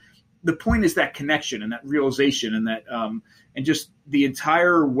the point is that connection and that realization and that and just the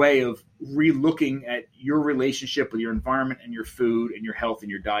entire way of re-looking at your relationship with your environment and your food and your health and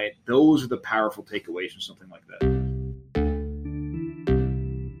your diet. Those are the powerful takeaways from something like that.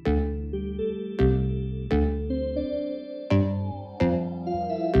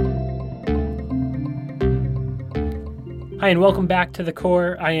 Hi, and welcome back to The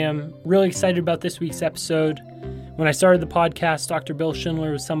Core. I am really excited about this week's episode. When I started the podcast, Dr. Bill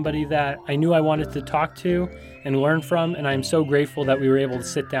Schindler was somebody that I knew I wanted to talk to and learn from, and I'm so grateful that we were able to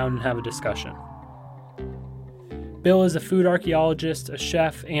sit down and have a discussion. Bill is a food archaeologist, a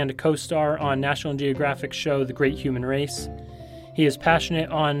chef, and a co-star on National Geographic's show The Great Human Race. He is passionate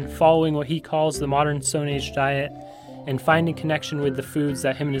on following what he calls the modern Stone Age diet and finding connection with the foods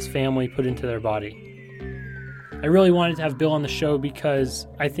that him and his family put into their body. I really wanted to have Bill on the show because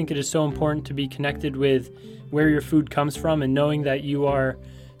I think it is so important to be connected with where your food comes from and knowing that you are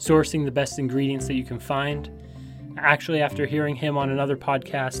sourcing the best ingredients that you can find. Actually, after hearing him on another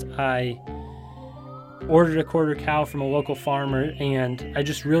podcast, I ordered a quarter cow from a local farmer, and I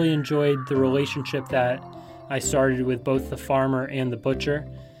just really enjoyed the relationship that I started with both the farmer and the butcher,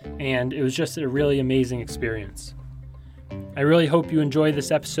 and it was just a really amazing experience. I really hope you enjoy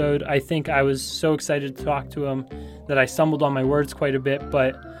this episode. I think I was so excited to talk to him that I stumbled on my words quite a bit,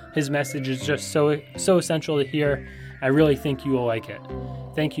 but his message is just so essential to hear. I really think you will like it.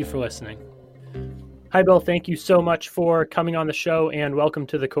 Thank you for listening. Hi, Bill. Thank you so much for coming on the show, and welcome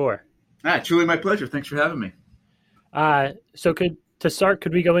to The Core. Truly my pleasure. Thanks for having me. To start,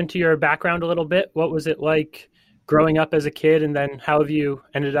 could we go into your background a little bit? What was it like growing up as a kid, and then how have you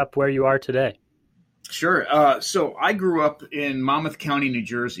ended up where you are today? Sure. So I grew up in Monmouth County, New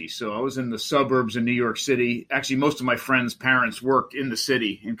Jersey. So I was in the suburbs in New York City. Actually, most of my friends' parents worked in the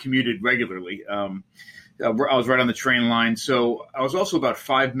city and commuted regularly. I was right on the train line. So I was also about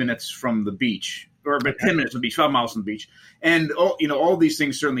 5 minutes from the beach, or about 10 minutes from the beach, 5 miles from the beach. And all these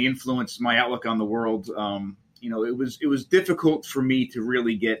things certainly influenced my outlook on the world. It was difficult for me to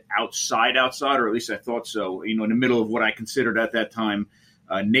really get outside, or at least I thought so, in the middle of what I considered at that time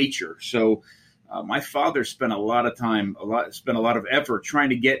nature. So my father spent a lot of effort trying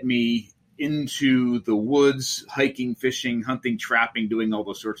to get me into the woods, hiking, fishing, hunting, trapping, doing all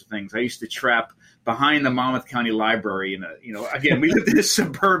those sorts of things. I used to trap behind the Monmouth County Library. Again, we lived in a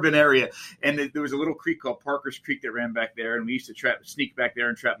suburban area, and there was a little creek called Parker's Creek that ran back there, and we used to sneak back there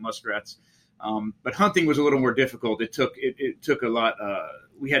and trap muskrats. But hunting was a little more difficult. It took a lot.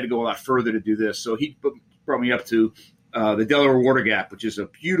 We had to go a lot further to do this. So he brought me up to the Delaware Water Gap, which is a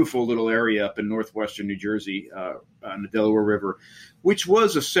beautiful little area up in northwestern New Jersey on the Delaware River, which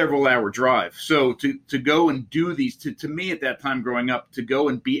was a several-hour drive. So to go and do these, to me at that time growing up, to go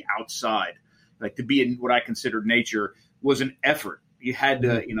and be outside, like to be in what I considered nature, was an effort. You had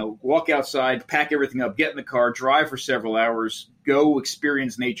to, walk outside, pack everything up, get in the car, drive for several hours, go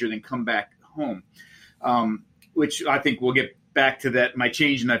experience nature, then come back home, which I think we'll get back to that, my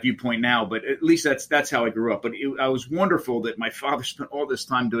change in that viewpoint now, but at least that's how I grew up. But I was wonderful that my father spent all this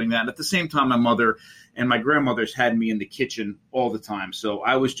time doing that. And at the same time, my mother and my grandmothers had me in the kitchen all the time. So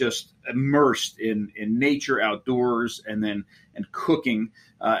I was just immersed in nature, outdoors, and cooking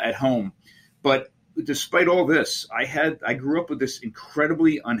at home. But despite all this, I grew up with this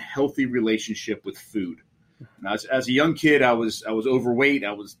incredibly unhealthy relationship with food. Now, as a young kid, I was overweight.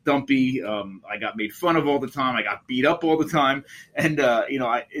 I was dumpy. I got made fun of all the time. I got beat up all the time. And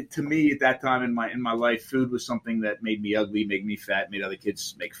to me at that time in my life, food was something that made me ugly, made me fat, made other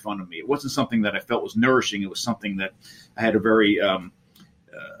kids make fun of me. It wasn't something that I felt was nourishing. It was something that I had a very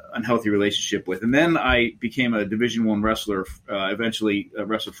unhealthy relationship with. And then I became a Division I wrestler. Eventually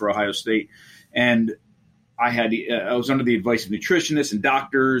wrestled for Ohio State, and I was under the advice of nutritionists and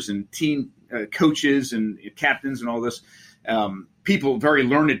doctors and team coaches and captains and all this people, very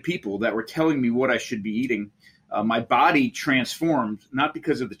learned people that were telling me what I should be eating. My body transformed, not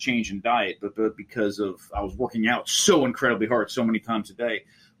because of the change in diet, but because I was working out so incredibly hard so many times a day.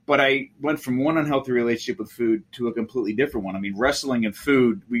 But I went from one unhealthy relationship with food to a completely different one. I mean, wrestling and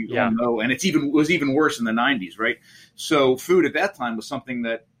food, we all know, and it was even worse in the 90s, right? So food at that time was something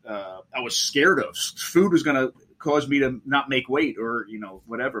that I was scared of. Food was going to cause me to not make weight or,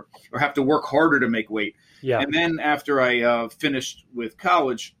 whatever, or have to work harder to make weight. Yeah. And then after I finished with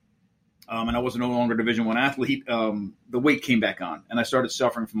college, and I was no longer a Division I athlete, the weight came back on, and I started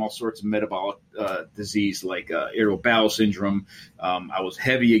suffering from all sorts of metabolic disease like irritable bowel syndrome. I was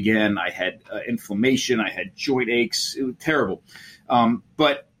heavy again. I had inflammation. I had joint aches. It was terrible. And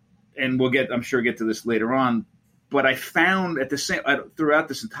I'm sure get to this later on. But I found throughout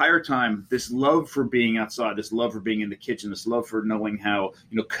this entire time, this love for being outside, this love for being in the kitchen, this love for knowing how,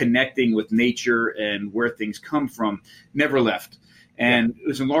 connecting with nature and where things come from never left. And it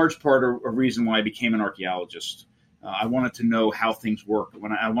was in large part a reason why I became an archaeologist. I wanted to know how things work.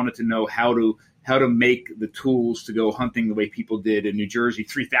 I wanted to know how to make the tools to go hunting the way people did in New Jersey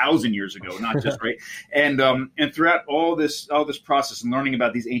 3,000 years ago, not just right. And throughout all this process and learning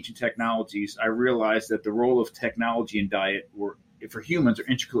about these ancient technologies, I realized that the role of technology and diet for humans are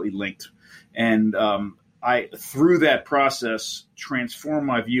intricately linked. And I, through that process, transformed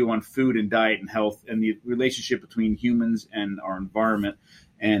my view on food and diet and health and the relationship between humans and our environment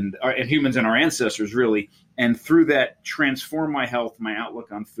and humans and our ancestors, really. And through that, transformed my health, my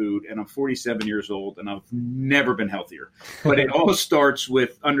outlook on food. And I'm 47 years old, and I've never been healthier. But it all starts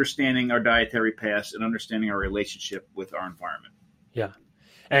with understanding our dietary past and understanding our relationship with our environment. Yeah.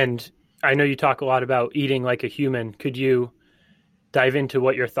 And I know you talk a lot about eating like a human. Could you dive into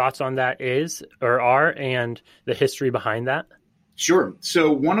what your thoughts on that is or are and the history behind that? Sure.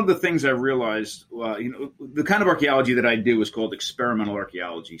 So one of the things I realized, the kind of archaeology that I do is called experimental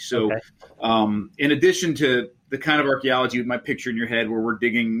archaeology. So in addition to the kind of archaeology with my picture in your head where we're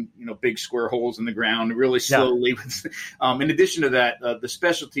digging, big square holes in the ground really slowly. Yeah. In addition to that,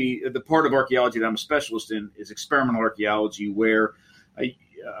 the part of archaeology that I'm a specialist in is experimental archaeology, where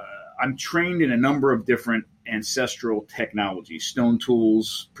I'm trained in a number of different ancestral technologies, stone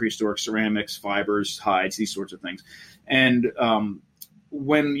tools, prehistoric ceramics, fibers, hides, these sorts of things. And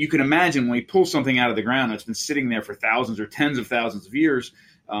when you can imagine, when we pull something out of the ground that's been sitting there for thousands or tens of thousands of years,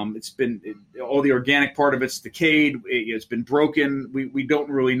 all the organic part of it's decayed, it's been broken. We don't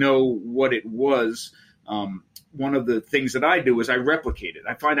really know what it was. One of the things that I do is I replicate it.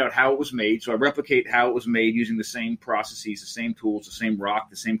 I find out how it was made. So I replicate how it was made using the same processes, the same tools, the same rock,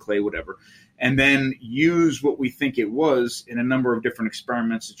 the same clay, whatever, and then use what we think it was in a number of different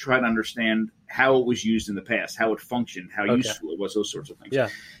experiments to try to understand how it was used in the past, how it functioned, how useful it was, those sorts of things. Yeah.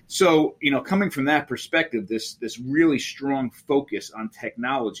 So, coming from that perspective, this really strong focus on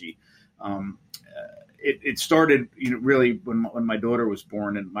technology, it started, really when my daughter was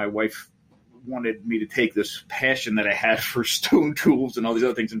born, and my wife wanted me to take this passion that I had for stone tools and all these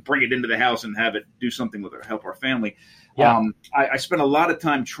other things and bring it into the house and have it do something with it, help our family. Yeah. I spent a lot of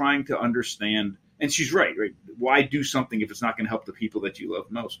time trying to understand, and she's right? Why do something if it's not going to help the people that you love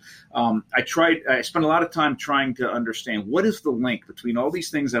most? I spent a lot of time trying to understand what is the link between all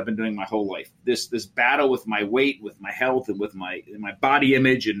these things I've been doing my whole life, this battle with my weight, with my health, and with my body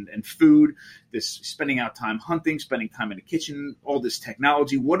image and food, this spending out time hunting, spending time in the kitchen, all this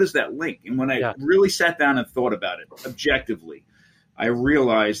technology. What is that link? And when I really sat down and thought about it objectively, I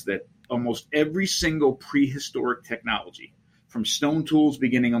realized that almost every single prehistoric technology, from stone tools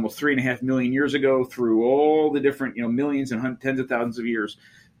beginning almost 3.5 million years ago through all the different, millions and tens of thousands of years,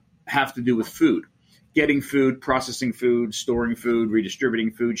 have to do with food, getting food, processing food, storing food,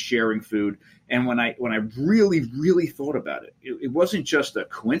 redistributing food, sharing food. And when I really, really thought about it, it wasn't just a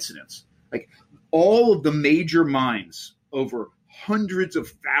coincidence. Like all of the major minds over hundreds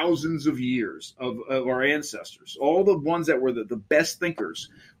of thousands of years of our ancestors, all the ones that were the best thinkers,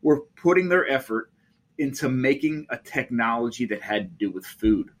 were putting their effort into making a technology that had to do with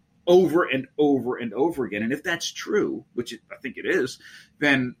food over and over and over again. And if that's true, which I think it is,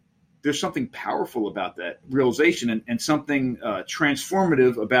 then there's something powerful about that realization and something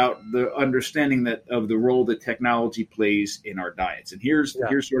transformative about the understanding of the role that technology plays in our diets. And here's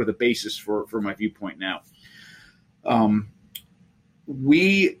sort of the basis for my viewpoint now. One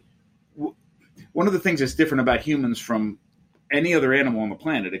of the things that's different about humans from any other animal on the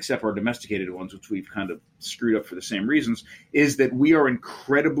planet, except our domesticated ones, which we've kind of screwed up for the same reasons, is that we are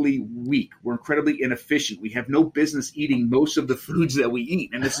incredibly weak. We're incredibly inefficient. We have no business eating most of the foods that we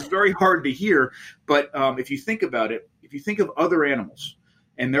eat. And this is very hard to hear, but if you think about it, if you think of other animals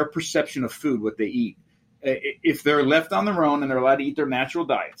and their perception of food, what they eat, if they're left on their own and they're allowed to eat their natural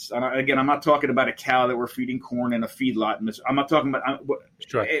diets, and again, I'm not talking about a cow that we're feeding corn in a feedlot. I'm not talking about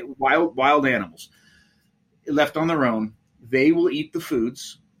wild animals left on their own. They will eat the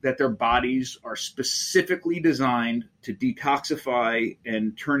foods that their bodies are specifically designed to detoxify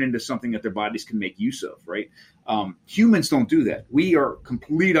and turn into something that their bodies can make use of, right? Humans don't do that. We are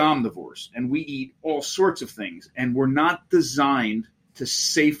complete omnivores, and we eat all sorts of things, and we're not designed to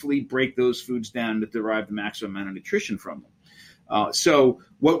safely break those foods down to derive the maximum amount of nutrition from them. So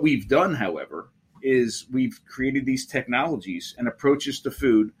what we've done, however, is we've created these technologies and approaches to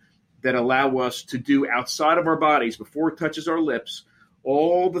food that allow us to do outside of our bodies, before it touches our lips,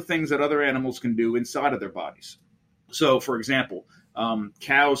 all the things that other animals can do inside of their bodies. So, for example,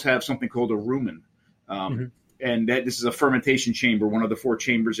 cows have something called a rumen. and that this is a fermentation chamber, one of the 4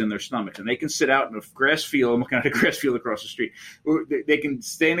 chambers in their stomachs, and they can sit out in a grass field. I'm looking at a grass field across the street. They can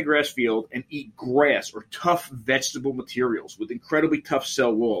stay in a grass field and eat grass or tough vegetable materials with incredibly tough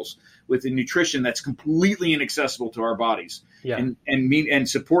cell walls, with a nutrition that's completely inaccessible to our bodies, and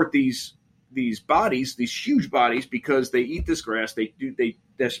support these bodies, these huge bodies, because they eat this grass. They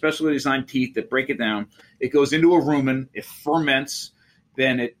have specially designed teeth that break it down. It goes into a rumen. It ferments.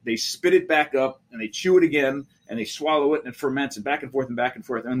 Then they spit it back up, and they chew it again, and they swallow it, and it ferments, and back and forth and back and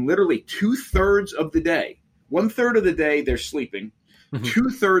forth. And literally 2/3 of the day, 1/3 of the day they're sleeping,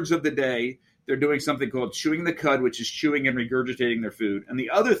 2/3 of the day they're doing something called chewing the cud, which is chewing and regurgitating their food, and the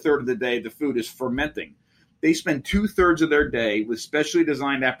other third of the day the food is fermenting. They spend 2/3 of their day with specially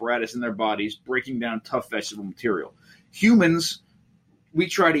designed apparatus in their bodies breaking down tough vegetable material. Humans, we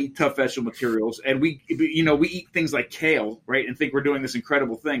try to eat tough vegetable materials, and we eat things like kale, right, and think we're doing this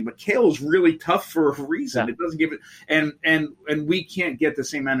incredible thing. But kale is really tough for a reason. Yeah. It doesn't give it, and we can't get the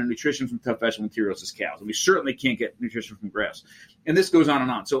same amount of nutrition from tough vegetable materials as cows, and we certainly can't get nutrition from grass. And this goes on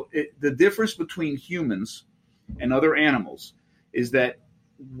and on. So the difference between humans and other animals is that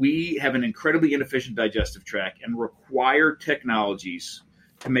we have an incredibly inefficient digestive tract and require technologies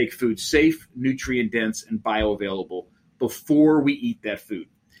to make food safe, nutrient dense, and bioavailable before we eat that food.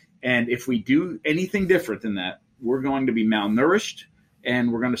 And if we do anything different than that, we're going to be malnourished,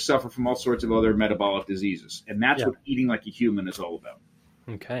 and we're going to suffer from all sorts of other metabolic diseases. And that's what eating like a human is all about.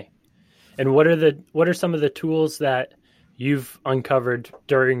 Okay. And what are some of the tools that you've uncovered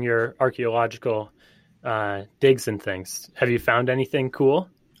during your archaeological digs and things? Have you found anything cool?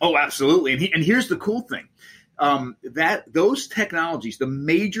 Oh, absolutely. And here's the cool thing. That those technologies, the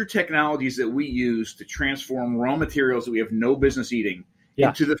major technologies that we use to transform raw materials that we have no business eating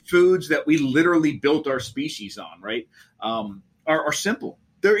into the foods that we literally built our species on, right, are simple.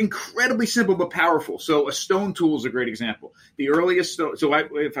 They're incredibly simple but powerful. So a stone tool is a great example. The earliest stone. So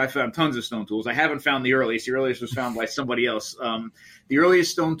I found tons of stone tools. I haven't found the earliest. The earliest was found by somebody else. The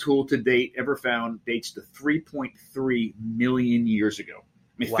earliest stone tool to date ever found dates to 3.3 million years ago.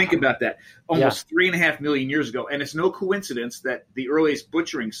 I mean, think about that. Almost 3.5 million years ago. And it's no coincidence that the earliest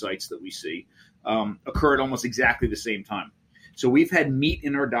butchering sites that we see occurred almost exactly the same time. So we've had meat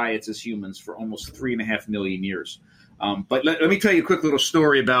in our diets as humans for almost 3.5 million years. But let me tell you a quick little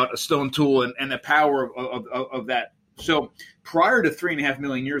story about a stone tool and the power of that. So prior to 3.5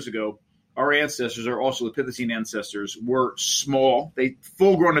 million years ago, our ancestors, or also the Pliocene ancestors, were small.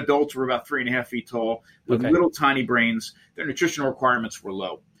 Full-grown adults were about 3.5 feet tall with little tiny brains. Their nutritional requirements were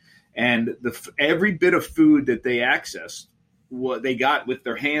low. And every bit of food that they accessed, what they got with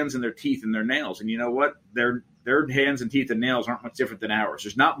their hands and their teeth and their nails. And you know what? Their hands and teeth and nails aren't much different than ours.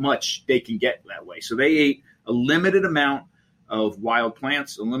 There's not much they can get that way. So they ate a limited amount of wild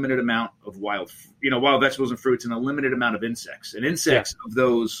plants, a limited amount of wild vegetables and fruits, and a limited amount of insects. And insects of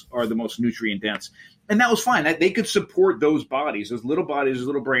those are the most nutrient dense. And that was fine. They could support those bodies, those little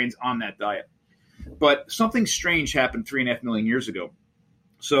brains on that diet. But something strange happened 3.5 million years ago.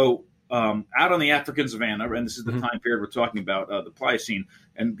 So out on the African savanna, and this is the time period we're talking about, the Pliocene,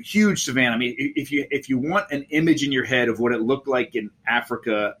 and huge savanna. I mean, if you want an image in your head of what it looked like in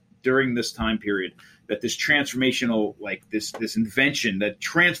Africa during this time period, that this transformational, like this invention, that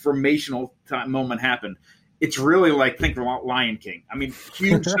transformational moment happened, it's really like, think of Lion King. I mean,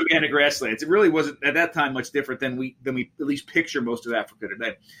 huge savanna grasslands. It really wasn't at that time much different than we at least picture most of Africa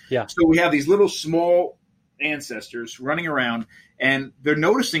today. Yeah. So we have these little small ancestors running around, and they're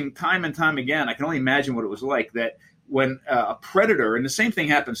noticing time and time again, I can only imagine what it was like, that when a predator, and the same thing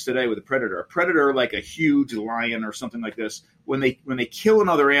happens today with a predator like a huge lion or something like this, when they kill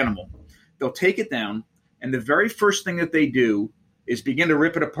another animal, they'll take it down, and the very first thing that they do is begin to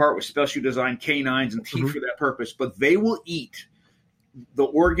rip it apart with specially designed canines and teeth for that purpose. But they will eat the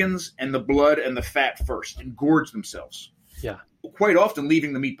organs and the blood and the fat first and gorge themselves. Yeah. Quite often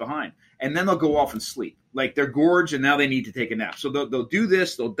leaving the meat behind. And then they'll go off and sleep. Like they're gorged and now they need to take a nap. So they'll do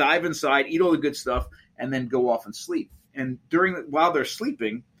this, they'll dive inside, eat all the good stuff, and then go off and sleep. And while they're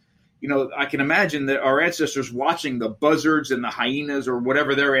sleeping, I can imagine that our ancestors watching the buzzards and the hyenas or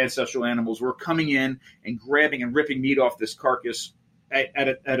whatever their ancestral animals were coming in and grabbing and ripping meat off this carcass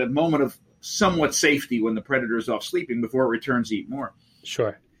at a moment of somewhat safety when the predator is off sleeping before it returns to eat more.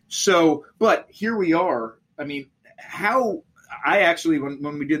 Sure. So, but here we are. I mean, I actually,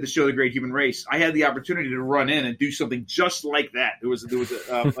 when we did the show, The Great Human Race, I had the opportunity to run in and do something just like that. There was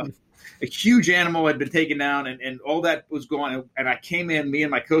a huge animal had been taken down, and all that was going. And I came in, me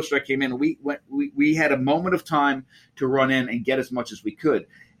and my co-star came in, and we had a moment of time to run in and get as much as we could.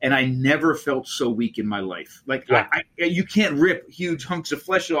 And I never felt so weak in my life. Like you can't rip huge hunks of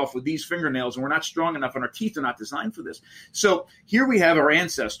flesh off with these fingernails, and we're not strong enough, and our teeth are not designed for this. So here we have our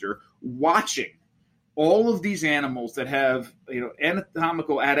ancestor watching all of these animals that have,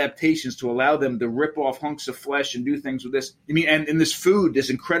 anatomical adaptations to allow them to rip off hunks of flesh and do things with this. I mean, and this food, this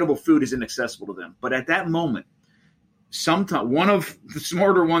incredible food, is inaccessible to them. But at that moment, one of the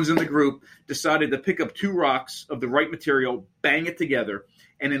smarter ones in the group decided to pick up 2 rocks of the right material, bang it together,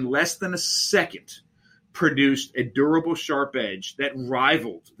 and in less than a second produced a durable, sharp edge that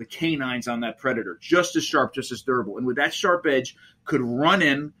rivaled the canines on that predator. Just as sharp, just as durable. And with that sharp edge, could run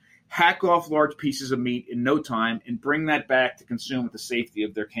in, hack off large pieces of meat in no time, and bring that back to consume at the safety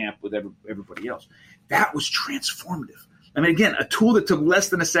of their camp with everybody else. That was transformative. I mean, again, a tool that took less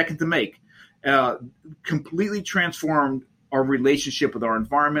than a second to make completely transformed our relationship with our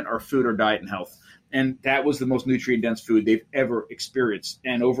environment, our food, our diet, and health. And that was the most nutrient-dense food they've ever experienced.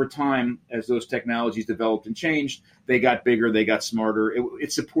 And over time, as those technologies developed and changed, they got bigger, they got smarter.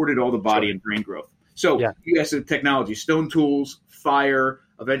 It supported all the body and brain growth. So you have the technology, stone tools, fire,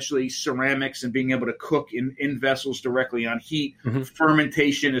 eventually ceramics, and being able to cook in vessels directly on heat. Mm-hmm.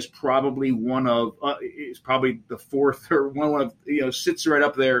 Fermentation is probably the fourth or one of, sits right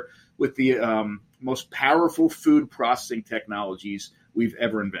up there with the most powerful food processing technologies we've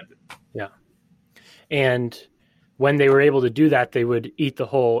ever invented. Yeah. And when they were able to do that, they would eat the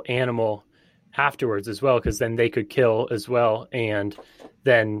whole animal afterwards as well, because then they could kill as well and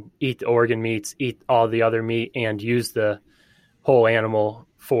then eat the organ meats, eat all the other meat, and use the whole animal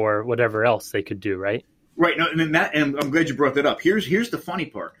for whatever else they could do, right? Right. No, and I'm glad you brought that up. Here's the funny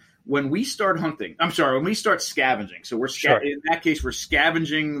part. When we start scavenging, so in that case, we're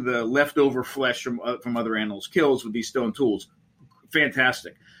scavenging the leftover flesh from other animals' kills with these stone tools.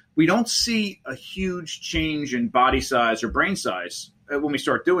 Fantastic. We don't see a huge change in body size or brain size when we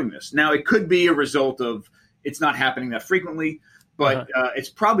start doing this. Now, it could be a result of it's not happening that frequently, but it's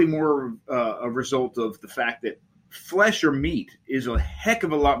probably more a result of the fact that flesh or meat is a heck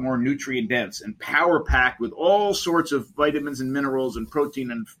of a lot more nutrient dense and power packed with all sorts of vitamins and minerals and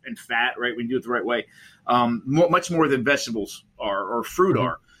protein and fat, right? We do it the right way. Much more than vegetables or fruit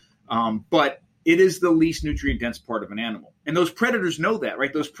are. But it is the least nutrient dense part of an animal. And those predators know that,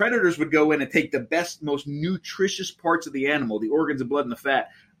 right? Those predators would go in and take the best, most nutritious parts of the animal, the organs, the blood, and the fat,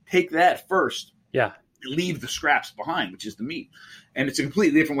 take that first. Yeah. Leave the scraps behind, which is the meat. And it's a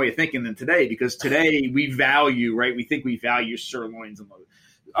completely different way of thinking than today, because today we value, right? We think we value sirloins and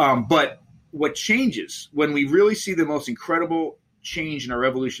but what changes when we really see the most incredible change in our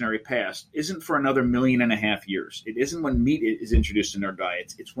evolutionary past isn't for another 1.5 million years. It isn't when meat is introduced in our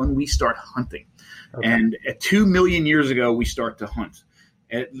diets. It's when we start hunting. Okay. And 2 million years ago, we start to hunt.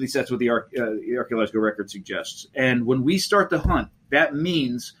 At least that's what the archaeological record suggests. And when we start to hunt, that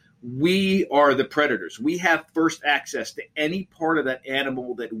means we are the predators. We have first access to any part of that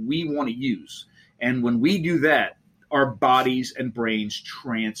animal that we want to use. And when we do that, our bodies and brains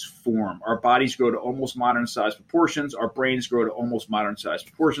transform. Our bodies grow to almost modern-sized proportions. Our brains grow to almost modern-sized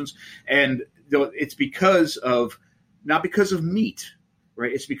proportions. And it's not because of meat,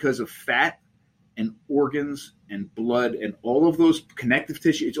 right? It's because of fat and organs and blood and all of those connective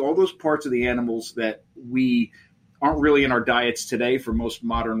tissue. It's all those parts of the animals that we aren't really in our diets today for most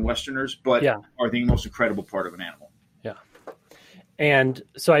modern Westerners, but are the most incredible part of an animal. Yeah. And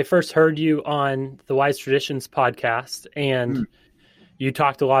so I first heard you on the Wise Traditions podcast, and you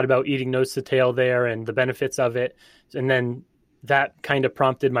talked a lot about eating nose to tail there and the benefits of it. And then that kind of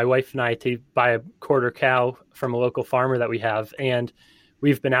prompted my wife and I to buy a quarter cow from a local farmer that we have. And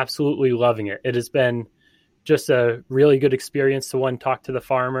we've been absolutely loving it. It has been just a really good experience to talk to the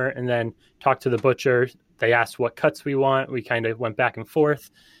farmer and then talk to the butcher. They asked what cuts we want. We kind of went back and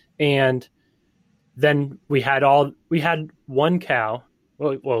forth. And then we had one cow,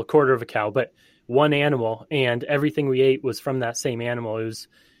 well, a quarter of a cow, but one animal, and everything we ate was from that same animal.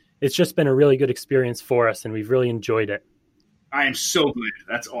 It's just been a really good experience for us, and we've really enjoyed it. I am so glad.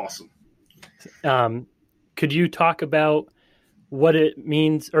 That's awesome. Could you talk about what it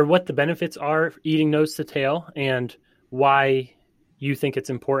means or what the benefits are of eating nose to tail and why you think it's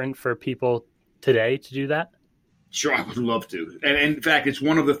important for people today to do that? Sure, I would love to. And in fact, it's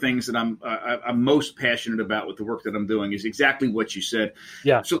one of the things that I'm most passionate about with the work that I'm doing is exactly what you said.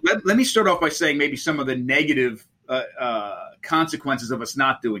 Yeah. So let me start off by saying maybe some of the negative consequences of us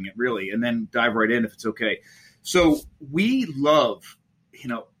not doing it, really, and then dive right in if it's okay. So we love,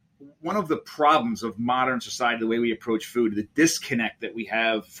 one of the problems of modern society, the way we approach food, the disconnect that we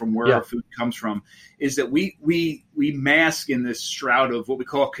have from where our food comes from, is that we mask in this shroud of what we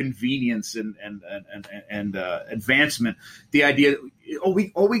call convenience and advancement. The idea that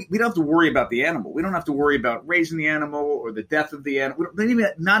we don't have to worry about the animal. We don't have to worry about raising the animal or the death of the animal.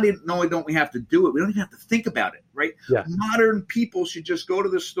 Not only don't we have to do it, we don't even have to think about it, right? Yeah. Modern people should just go to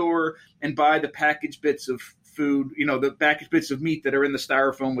the store and buy the packaged bits of food, the packaged bits of meat that are in the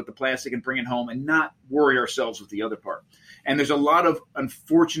styrofoam with the plastic and bring it home and not worry ourselves with the other part. And there's a lot of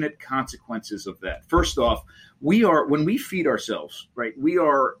unfortunate consequences of that. First off, when we feed ourselves, right,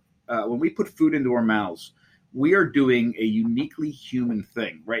 when we put food into our mouths, we are doing a uniquely human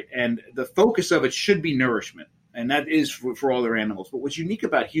thing, right? And the focus of it should be nourishment. And that is for all other animals. But what's unique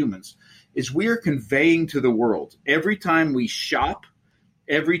about humans is we are conveying to the world every time we shop,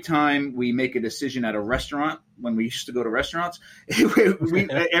 every time we make a decision at a restaurant, when we used to go to restaurants, every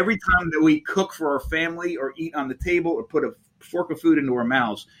time that we cook for our family or eat on the table or put a fork of food into our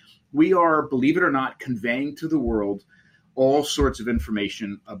mouths, we are, believe it or not, conveying to the world all sorts of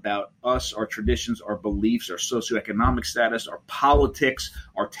information about us, our traditions, our beliefs, our socioeconomic status, our politics,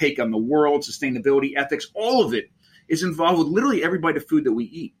 our take on the world, sustainability, ethics. All of it is involved with literally every bite of food that we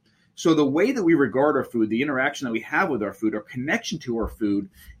eat. So the way that we regard our food, the interaction that we have with our food, our connection to our food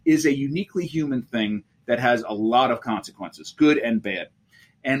is a uniquely human thing that has a lot of consequences, good and bad.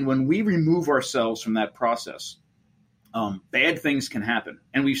 And when we remove ourselves from that process, bad things can happen.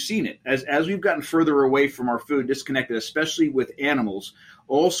 And we've seen it. As we've gotten further away from our food, disconnected, especially with animals,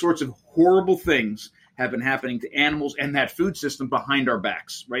 all sorts of horrible things have been happening to animals and that food system behind our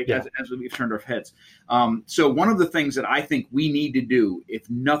backs, right? Yeah. As we've turned our heads. So one of the things that I think we need to do, if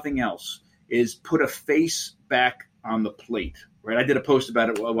nothing else, is put a face back on the plate, right? I did a post about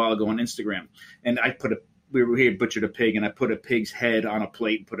it a while ago on Instagram, and we had butchered a pig, and I put a pig's head on a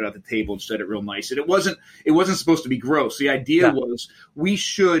plate and put it at the table and said it real nice. And it wasn't supposed to be gross. The idea was we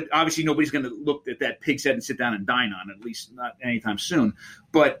should, obviously nobody's going to look at that pig's head and sit down and dine on it, at least not anytime soon.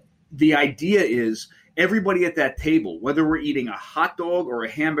 But the idea is everybody at that table, whether we're eating a hot dog or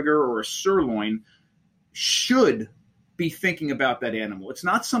a hamburger or a sirloin, should be thinking about that animal. It's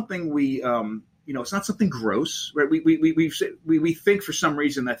not something it's not something gross, right? We think for some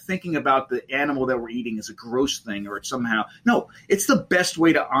reason that thinking about the animal that we're eating is a gross thing, or it's somehow, no, it's the best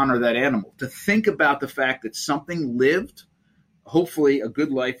way to honor that animal, to think about the fact that something lived, hopefully a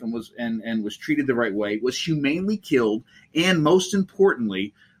good life, and was treated the right way, was humanely killed, and most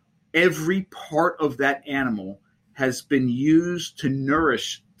importantly, every part of that animal has been used to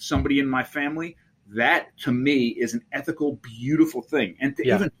nourish somebody in my family. That, to me, is an ethical, beautiful thing. And to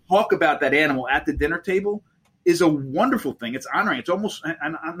even talk about that animal at the dinner table is a wonderful thing. It's honoring. It's almost,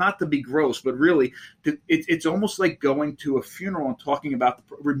 and not to be gross, but really, it's almost like going to a funeral and talking about,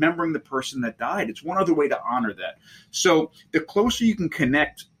 remembering the person that died. It's one other way to honor that. So the closer you can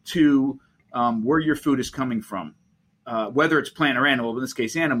connect to where your food is coming from, whether it's plant or animal, but in this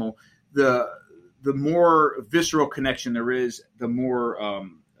case animal, the more visceral connection there is, the more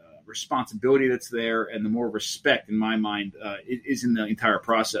responsibility that's there, and the more respect, in my mind, is in the entire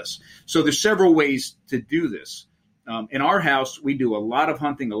process. So there's several ways to do this. In our house, we do a lot of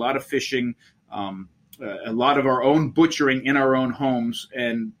hunting, a lot of fishing, a lot of our own butchering in our own homes,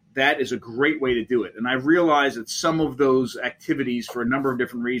 and that is a great way to do it. And I realize that some of those activities, for a number of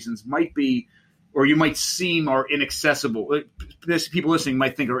different reasons, might be, or you might seem, are inaccessible. People listening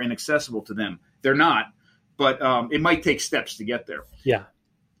might think are inaccessible to them. They're not, but it might take steps to get there. Yeah.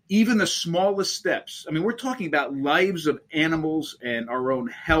 Even the smallest steps. I mean, we're talking about lives of animals and our own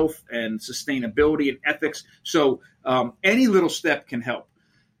health and sustainability and ethics. So any little step can help.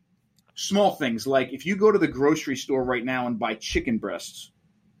 Small things like if you go to the grocery store right now and buy chicken breasts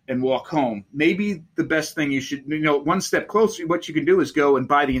and walk home, maybe the best thing you should, one step closer, what you can do is go and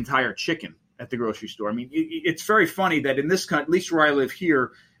buy the entire chicken at the grocery store. I mean, it's very funny that in this country, at least where I live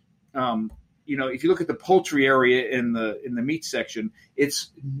here, if you look at the poultry area in the meat section,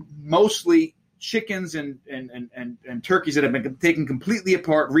 it's mostly chickens and turkeys that have been taken completely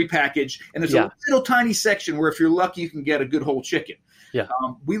apart, repackaged, and there's a little tiny section where if you're lucky, you can get a good whole chicken. Yeah.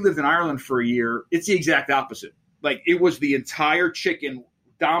 We lived in Ireland for a year. It's the exact opposite. Like, it was the entire chicken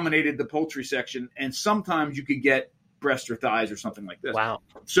dominated the poultry section, and sometimes you could get breast or thighs or something like this. Wow.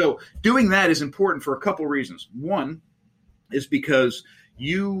 So doing that is important for a couple reasons. One is because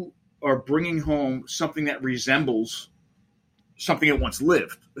you are bringing home something that resembles something that once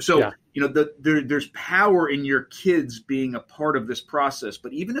lived. So, there's power in your kids being a part of this process.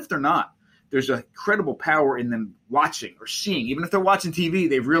 But even if they're not, there's a incredible power in them watching or seeing. Even if they're watching TV,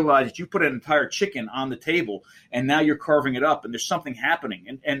 they've realized that you put an entire chicken on the table and now you're carving it up and there's something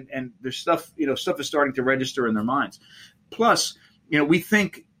happening. And there's stuff, stuff is starting to register in their minds. Plus, we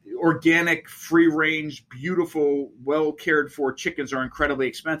think organic, free range, beautiful, well cared for chickens are incredibly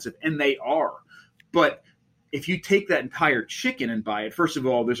expensive, and they are. But if you take that entire chicken and buy it, first of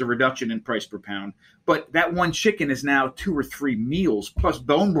all, there's a reduction in price per pound. But that one chicken is now 2 or 3 meals plus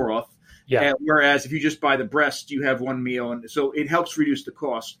bone broth. Yeah. Whereas if you just buy the breast, you have one meal. And so it helps reduce the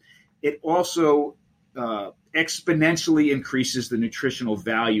cost. It also exponentially increases the nutritional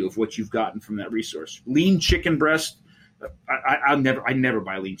value of what you've gotten from that resource. Lean chicken breast. I never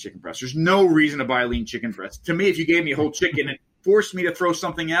buy lean chicken breast. There's no reason to buy a lean chicken breast. To me, if you gave me a whole chicken and forced me to throw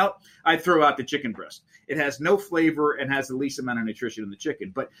something out, I'd throw out the chicken breast. It has no flavor and has the least amount of nutrition in the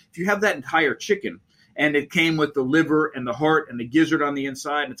chicken. But if you have that entire chicken and it came with the liver and the heart and the gizzard on the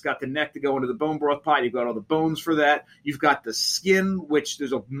inside, and it's got the neck to go into the bone broth pot, you've got all the bones for that. You've got the skin, which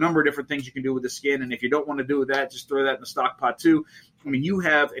there's a number of different things you can do with the skin. And if you don't want to do that, just throw that in the stock pot too. I mean, you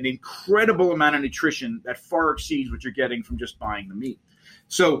have an incredible amount of nutrition that far exceeds what you're getting from just buying the meat.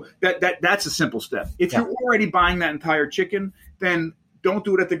 So that's a simple step. If you're already buying that entire chicken, then don't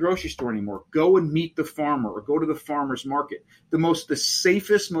do it at the grocery store anymore. Go and meet the farmer or go to the farmer's market. The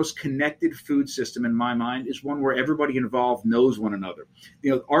safest, most connected food system in my mind is one where everybody involved knows one another.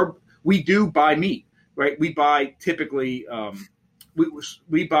 We do buy meat, right? We buy typically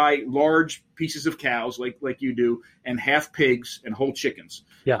we buy large pieces of cows like you do, and half pigs and whole chickens.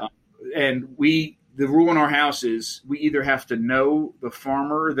 Yeah. And the rule in our house is we either have to know the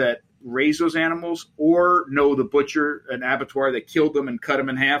farmer that raised those animals or know the butcher, an abattoir that killed them and cut them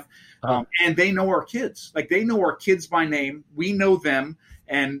in half. And they know our kids. Like, they know our kids by name. We know them.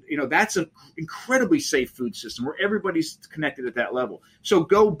 And, that's an incredibly safe food system where everybody's connected at that level. So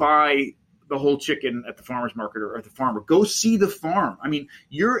go buy the whole chicken at the farmer's market or at the farmer. Go see the farm. I mean,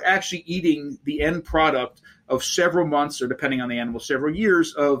 you're actually eating the end product of several months, or depending on the animal, several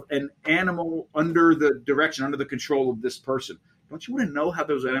years of an animal under the direction, under the control of this person. Don't you want to know how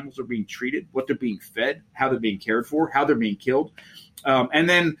those animals are being treated, what they're being fed, how they're being cared for, how they're being killed? And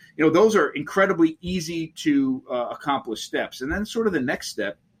then, those are incredibly easy to accomplish steps. And then sort of the next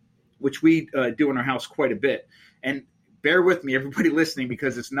step, which we do in our house quite a bit, and bear with me, everybody listening,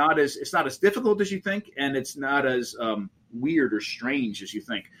 because it's not as difficult as you think, and it's not as weird or strange as you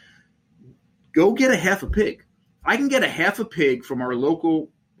think. Go get a half a pig. I can get a half a pig from our local,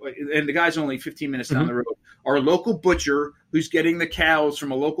 and the guy's only 15 minutes down the road, our local butcher who's getting the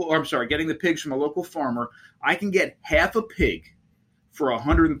getting the pigs from a local farmer. I can get half a pig for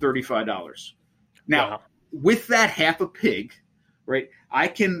 $135. Now, with that half a pig, right, I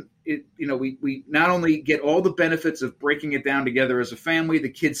can, we not only get all the benefits of breaking it down together as a family, the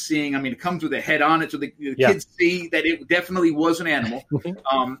kids seeing, it comes with a head on it, so the kids see that it definitely was an animal,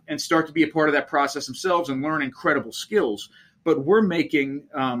 and start to be a part of that process themselves and learn incredible skills. But we're making,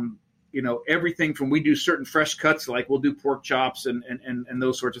 everything from, we do certain fresh cuts, like we'll do pork chops and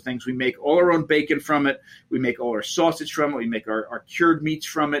those sorts of things. We make all our own bacon from it. We make all our sausage from it. We make our cured meats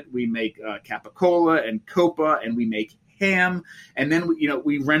from it. We make capicola and copa, and we make ham, and then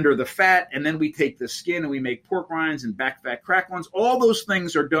we render the fat, and then we take the skin and we make pork rinds and back fat crack ones. All those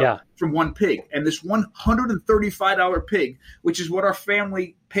things are done from one pig, and this $135 pig, which is what our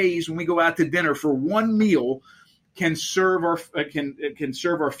family pays when we go out to dinner for one meal, can serve our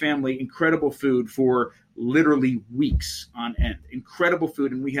family incredible food for literally weeks on end. Incredible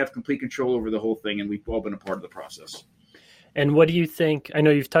food, and we have complete control over the whole thing, and we've all been a part of the process. And what do you think? I know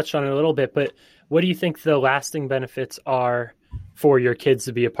you've touched on it a little bit, but what do you think the lasting benefits are for your kids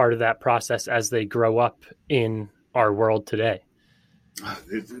to be a part of that process as they grow up in our world today?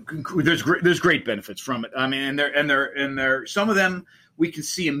 There's great benefits from it. And they're some of them we can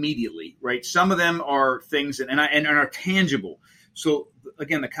see immediately, right? Some of them are things and are tangible. So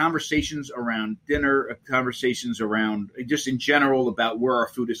again, the conversations around dinner, conversations around just in general about where our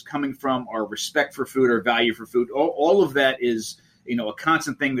food is coming from, our respect for food, our value for food, all of that is, a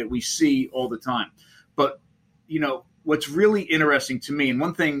constant thing that we see all the time. But, what's really interesting to me, and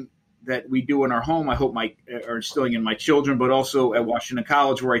one thing that we do in our home, I hope are instilling in my children, but also at Washington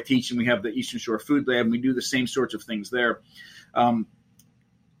College where I teach, and we have the Eastern Shore Food Lab, and we do the same sorts of things there.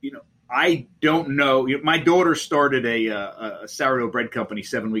 I don't know. My daughter started a sourdough bread company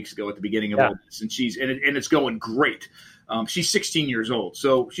 7 weeks ago at the beginning of all this, and it's going great. She's 16 years old,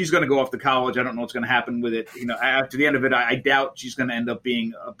 so she's going to go off to college. I don't know what's going to happen with it. After the end of it, I doubt she's going to end up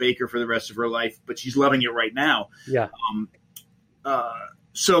being a baker for the rest of her life, but she's loving it right now. Yeah.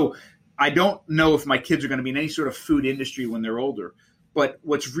 So I don't know if my kids are going to be in any sort of food industry when they're older, But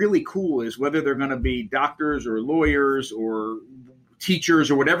what's really cool is whether they're going to be doctors or lawyers or teachers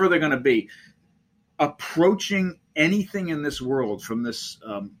or whatever they're going to be, approaching anything in this world from this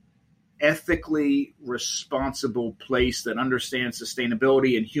ethically responsible place that understands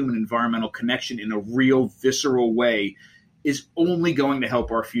sustainability and human environmental connection in a real visceral way is only going to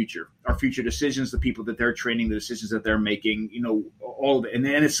help our future decisions, the people that they're training, the decisions that they're making, all of it. And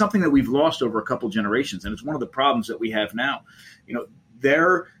it's something that we've lost over a couple generations. And it's one of the problems that we have now.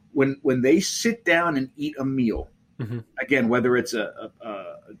 When they sit down and eat a meal, again, whether it's a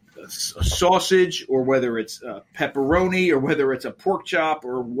sausage or whether it's pepperoni or whether it's a pork chop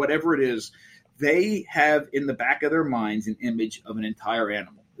or whatever it is, they have in the back of their minds an image of an entire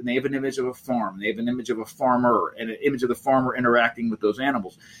animal. And they have an image of a farm. They have an image of a farmer and an image of the farmer interacting with those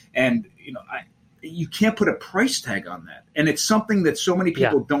animals. And, you can't put a price tag on that. And it's something that so many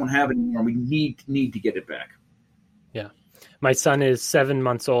people don't have anymore. We need to get it back. Yeah. My son is 7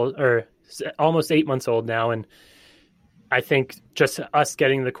 months old, or almost 8 months old now. And I think just us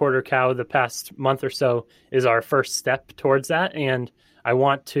getting the quarter cow the past month or so is our first step towards that. And I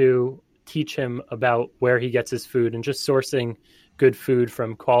want to teach him about where he gets his food and just sourcing good food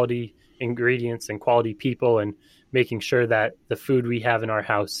from quality ingredients and quality people, and making sure that the food we have in our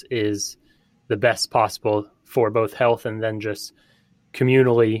house is the best possible for both health and then just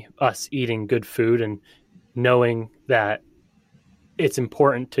communally us eating good food and knowing that it's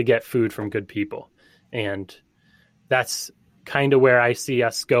important to get food from good people. And that's kind of where I see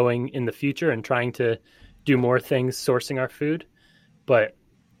us going in the future and trying to do more things sourcing our food. But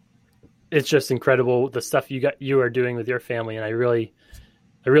it's just incredible the stuff you are doing with your family. And I really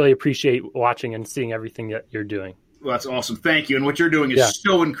appreciate watching and seeing everything that you're doing. Well, that's awesome. Thank you. And what you're doing is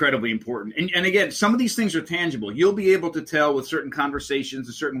so incredibly important. And again, some of these things are tangible. You'll be able to tell with certain conversations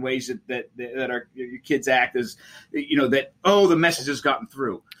and certain ways that your kids act as, the message has gotten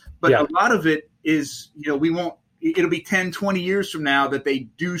through. But a lot of it is, it'll be 10, 20 years from now that they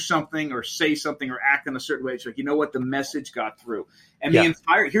do something or say something or act in a certain way. It's like, the message got through. And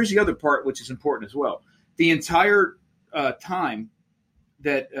here's the other part, which is important as well. The entire time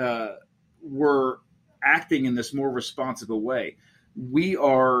that we're acting in this more responsible way, we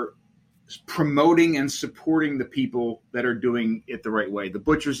are promoting and supporting the people that are doing it the right way, the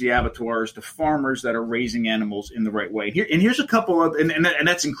butchers, the abattoirs, the farmers that are raising animals in the right way. Here's a couple of, and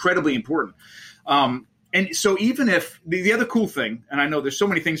that's incredibly important. And so even if the other cool thing, and I know there's so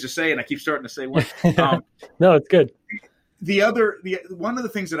many things to say and I keep starting to say one, no, it's good. One of the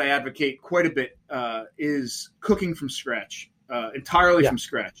things that I advocate quite a bit is cooking from scratch, entirely from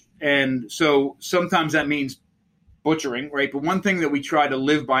scratch. And so sometimes that means butchering, right? But one thing that we try to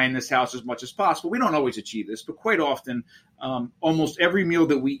live by in this house as much as possible, we don't always achieve this, but quite often, almost every meal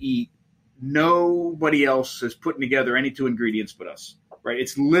that we eat, nobody else is putting together any two ingredients but us, right?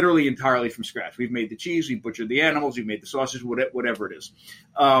 It's literally entirely from scratch. We've made the cheese, we've butchered the animals, we've made the sausage, whatever it is.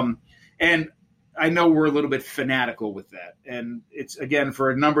 And I know we're a little bit fanatical with that. And it's, again, for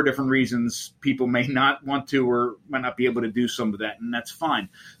a number of different reasons, people may not want to or might not be able to do some of that, and that's fine.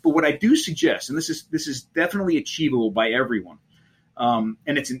 But what I do suggest, and this is definitely achievable by everyone, and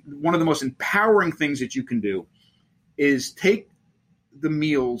it's one of the most empowering things that you can do, is take the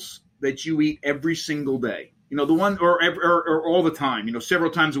meals that you eat every single day, the one or all the time, several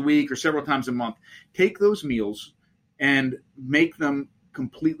times a week or several times a month. Take those meals and make them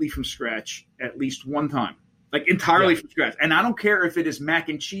completely from scratch at least one time, like entirely from scratch. And I don't care if it is mac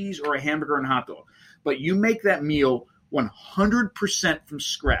and cheese or a hamburger and hot dog, but you make that meal 100% from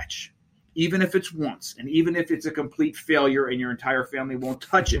scratch, even if it's once, and even if it's a complete failure and your entire family won't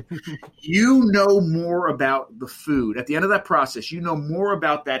touch it. You know more about the food. At the end of that process, you know more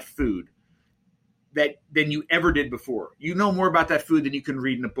about that food than you ever did before. You know more about that food than you can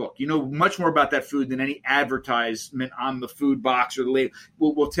read in a book. You know much more about that food than any advertisement on the food box or the label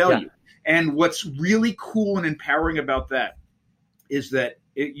will tell you. And what's really cool and empowering about that is that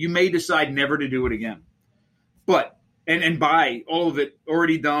you may decide never to do it again. But and buy all of it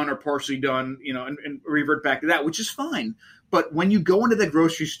already done or partially done, and revert back to that, which is fine. But when you go into the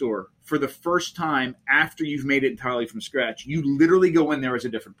grocery store for the first time after you've made it entirely from scratch, you literally go in there as a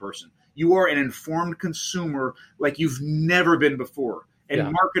different person. You are an informed consumer like you've never been before.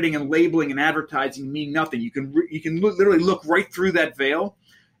 And marketing and labeling and advertising mean nothing. You can literally look right through that veil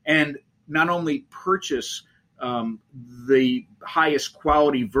and not only purchase the highest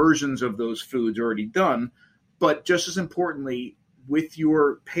quality versions of those foods already done, but just as importantly, with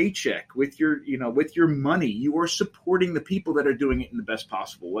your paycheck, with your money, you are supporting the people that are doing it in the best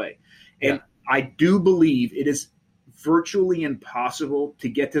possible way. And I do believe it is virtually impossible to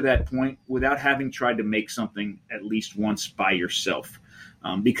get to that point without having tried to make something at least once by yourself.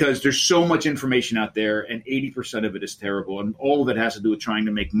 Because there's so much information out there, and 80% of it is terrible, and all of it has to do with trying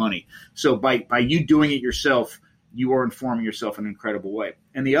to make money. So by you doing it yourself, you are informing yourself in an incredible way.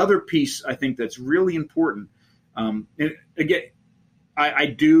 And the other piece I think that's really important, and again, I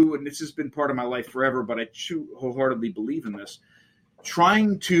do, and this has been part of my life forever, but I wholeheartedly believe in this,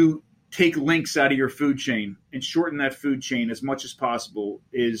 trying to take links out of your food chain and shorten that food chain as much as possible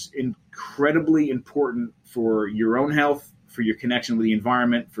is incredibly important for your own health, for your connection with the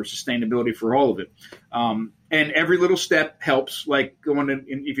environment, for sustainability, for all of it. And every little step helps, like going in,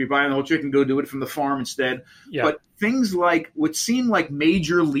 if you're buying the whole chicken, go do it from the farm instead. Yeah. But things like what seem like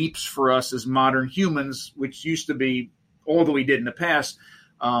major leaps for us as modern humans, which used to be all that we did in the past,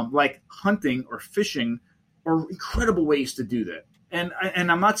 like hunting or fishing, are incredible ways to do that. And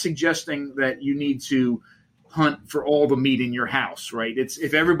I'm not suggesting that you need to hunt for all the meat in your house, right? It's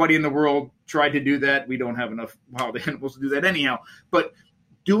if everybody in the world tried to do that, we don't have enough wild animals to do that anyhow. But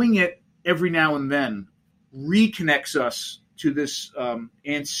doing it every now and then reconnects us to this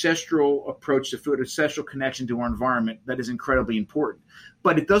ancestral approach to food, ancestral connection to our environment that is incredibly important.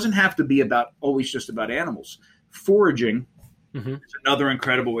 But it doesn't have to be always just about animals. Foraging is another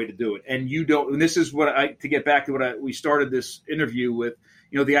incredible way to do it. And this is to get back to what we started this interview with,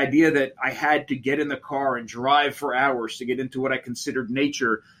 the idea that I had to get in the car and drive for hours to get into what I considered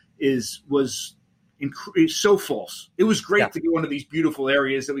nature was so false. It was great to go into these beautiful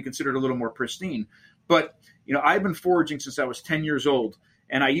areas that we considered a little more pristine. But, I've been foraging since I was 10 years old.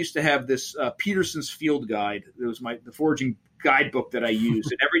 And I used to have this Peterson's Field Guide. It was the foraging guidebook that I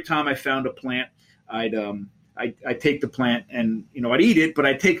used. And every time I found a plant, I'd take the plant and, I'd eat it, but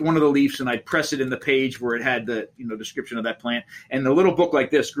I'd take one of the leaves and I'd press it in the page where it had the, description of that plant. And the little book like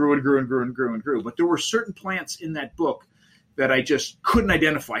this grew and grew and grew and grew and grew. But there were certain plants in that book that I just couldn't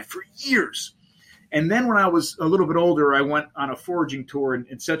identify for years. And then when I was a little bit older, I went on a foraging tour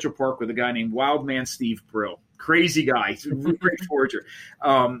in Central Park with a guy named Wildman Steve Brill. Crazy guy, great forager,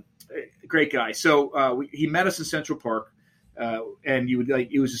 great guy. So he met us in Central Park. And you would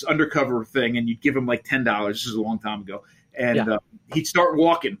it was this undercover thing, and you'd give him like $10. This is a long time ago, and he'd start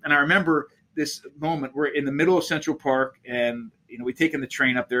walking. And I remember this moment. We're in the middle of Central Park, and we'd taken the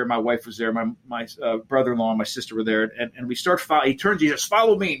train up there. My wife was there. My brother-in-law and my sister were there, and we start. He says,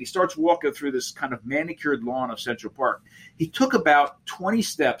 "Follow me," and he starts walking through this kind of manicured lawn of Central Park. He took about 20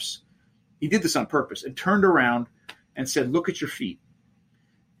 steps. He did this on purpose and turned around and said, "Look at your feet."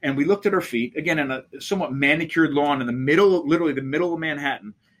 And we looked at our feet, again, in a somewhat manicured lawn in the middle, literally the middle of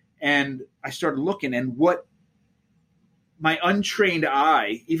Manhattan. And I started looking, and what my untrained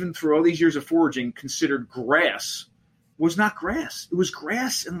eye, even through all these years of foraging, considered grass was not grass. It was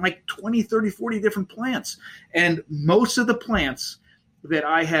grass and like 20, 30, 40 different plants. And most of the plants that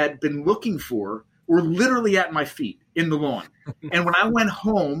I had been looking for were literally at my feet in the lawn. And when I went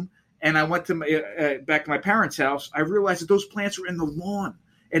home and I went to back to my parents' house, I realized that those plants were in the lawn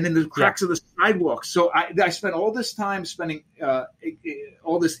and in the cracks of the sidewalks. So I spent all this time spending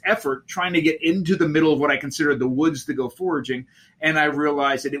all this effort trying to get into the middle of what I considered the woods to go foraging, and I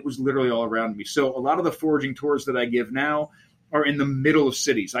realized that it was literally all around me. So a lot of the foraging tours that I give now are in the middle of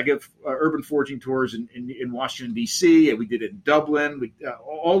cities. I give urban foraging tours in Washington, D.C., and we did it in Dublin,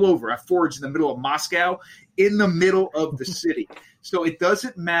 all over. I foraged in the middle of Moscow, in the middle of the city. So it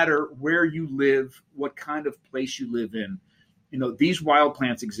doesn't matter where you live, what kind of place you live in. These wild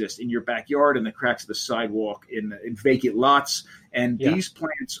plants exist in your backyard, in the cracks of the sidewalk, in vacant lots. And these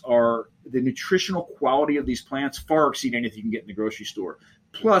plants the nutritional quality of these plants far exceed anything you can get in the grocery store.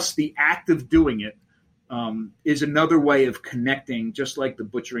 Plus, the act of doing it is another way of connecting, just like the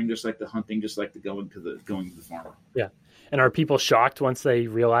butchering, just like the hunting, just like the going to the farmer. Yeah. And are people shocked once they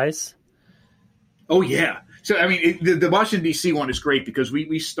realize? Oh, yeah. So, I mean, the Washington, D.C. one is great because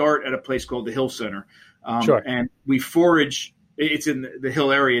we start at a place called the Hill Center. And we forage. It's in the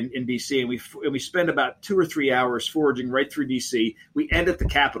Hill area in D.C., and we spend about 2 or 3 hours foraging right through D.C. We end at the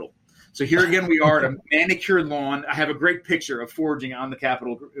Capitol. So here again we are at a manicured lawn. I have a great picture of foraging on the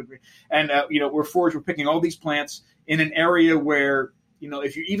Capitol. And, we're picking all these plants in an area where,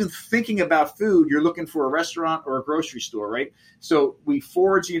 if you're even thinking about food, you're looking for a restaurant or a grocery store, right? So we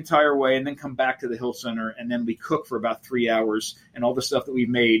forage the entire way and then come back to the Hill Center, and then we cook for about 3 hours. And all the stuff that we've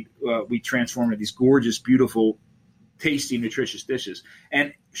made, we transform into these gorgeous, beautiful, tasty, nutritious dishes.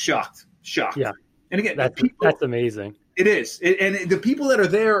 And shocked. Yeah. And again, that's amazing. It is. And the people that are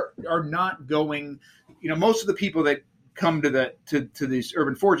there are not going, most of the people that come to these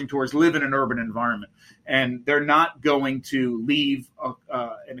urban foraging tours live in an urban environment, and they're not going to leave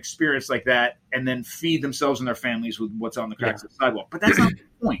an experience like that and then feed themselves and their families with what's on the cracks of the sidewalk. But that's not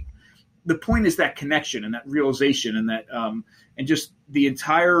the point. The point is that connection and that realization and that and just the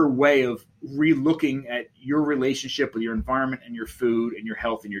entire way of re-looking at your relationship with your environment and your food and your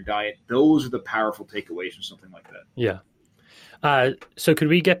health and your diet. Those are the powerful takeaways from something like that. Yeah. So could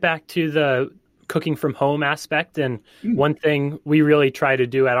we get back to the cooking from home aspect? And one thing we really try to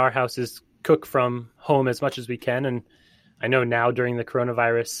do at our house is cook from home as much as we can. And I know now during the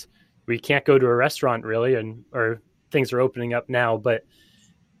coronavirus, we can't go to a restaurant really, or things are opening up now, but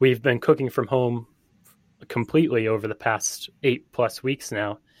we've been cooking from home completely over the past 8+ weeks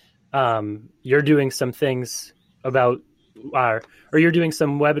now. You're doing some things about, or you're doing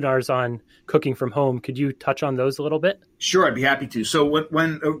some webinars on cooking from home. Could you touch on those a little bit? Sure, I'd be happy to. So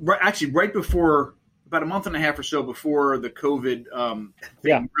when actually right before, about a month and a half or so before the COVID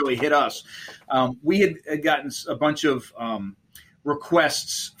thing really hit us, we had gotten a bunch of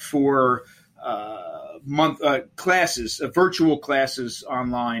requests for classes, virtual classes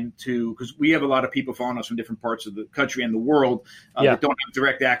online because we have a lot of people following us from different parts of the country and the world that don't have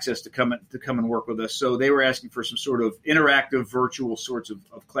direct access to come and work with us. So they were asking for some sort of interactive virtual sorts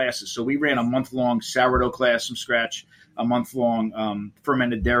of classes. So we ran a month-long sourdough class from scratch, a month-long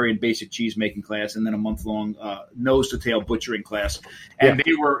fermented dairy and basic cheese making class, and then a month-long nose to tail butchering class. And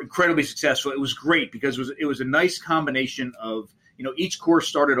they were incredibly successful. It was great because it was a nice combination of, each course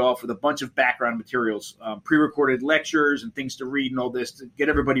started off with a bunch of background materials, pre-recorded lectures and things to read and all this to get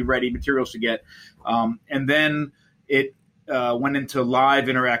everybody ready, materials to get. And then it went into live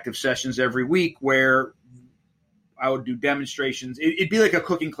interactive sessions every week where I would do demonstrations. It'd be like a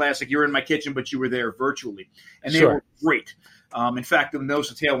cooking class, like you're in my kitchen, but you were there virtually. And they were great. In fact, the nose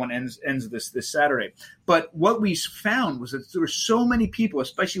to tail one ends this Saturday. But what we found was that there were so many people,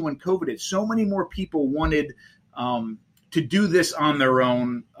 especially when COVID hit, so many more people wanted to do this on their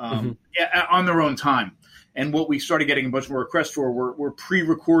own, on their own time. And what we started getting a bunch more requests for were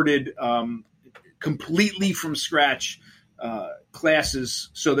pre-recorded, completely from scratch classes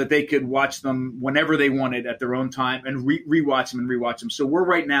so that they could watch them whenever they wanted at their own time and rewatch them. So we're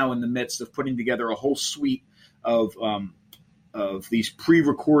right now in the midst of putting together a whole suite of these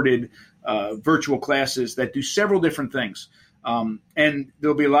pre-recorded virtual classes that do several different things. And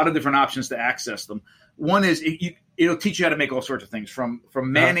there'll be a lot of different options to access them. One is it'll teach you how to make all sorts of things from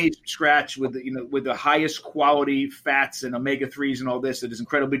mayonnaise from scratch with the highest quality fats and omega-3s and all this that is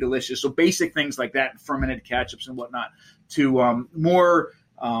incredibly delicious. So basic things like that, fermented ketchups and whatnot, to more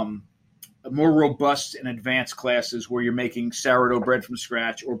robust and advanced classes where you're making sourdough bread from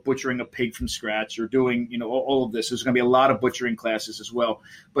scratch or butchering a pig from scratch or doing all of this. There's going to be a lot of butchering classes as well.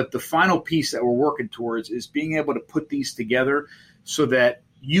 But the final piece that we're working towards is being able to put these together so that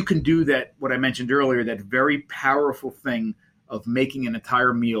you can do that, what I mentioned earlier, that very powerful thing of making an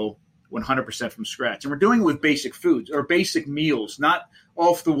entire meal 100% from scratch. And we're doing it with basic foods or basic meals, not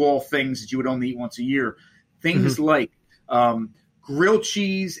off-the-wall things that you would only eat once a year. Things like grilled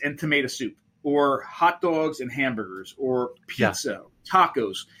cheese and tomato soup, or hot dogs and hamburgers, or pizza,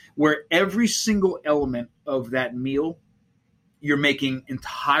 tacos, where every single element of that meal you're making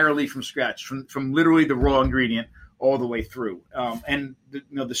entirely from scratch, from literally the raw ingredient all the way through. And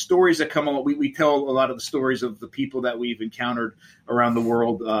the stories that come along, we tell a lot of the stories of the people that we've encountered around the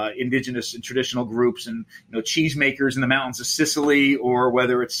world, indigenous and traditional groups, and cheese makers in the mountains of Sicily, or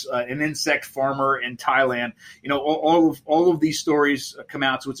whether it's an insect farmer in Thailand. All of these stories come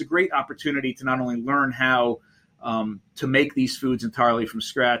out. So it's a great opportunity to not only learn how to make these foods entirely from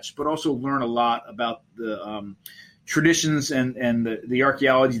scratch, but also learn a lot about the traditions and the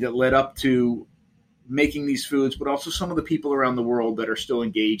archaeology that led up to making these foods, but also some of the people around the world that are still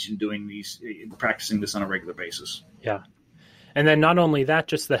engaged in doing these, practicing this on a regular basis. Yeah. And then not only that,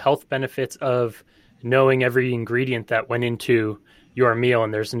 just the health benefits of knowing every ingredient that went into your meal,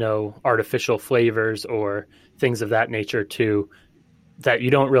 and there's no artificial flavors or things of that nature too, that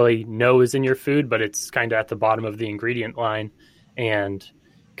you don't really know is in your food, but it's kind of at the bottom of the ingredient line and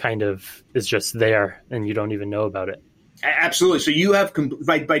kind of is just there and you don't even know about it. Absolutely. So you have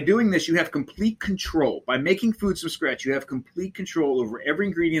by doing this, you have complete control. By making foods from scratch, you have complete control over every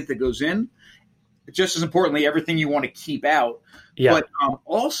ingredient that goes in. Just as importantly, everything you want to keep out. Yeah. But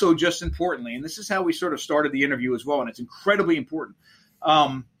also, just importantly, and this is how we sort of started the interview as well, and it's incredibly important.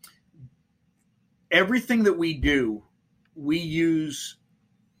 Everything that we do, we use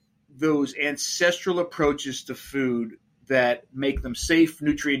those ancestral approaches to food that make them safe,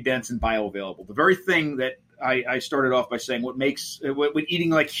 nutrient dense, and bioavailable. The very thing that I started off by saying what eating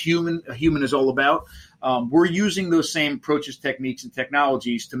like a human is all about. We're using those same approaches, techniques, and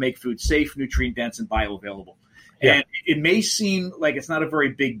technologies to make food safe, nutrient dense, and bioavailable. Yeah. And it may seem like it's not a very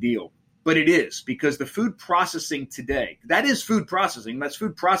big deal, but it is, because the food processing today, that is food processing. That's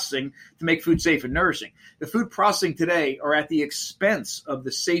food processing to make food safe and nourishing. The food processing today are at the expense of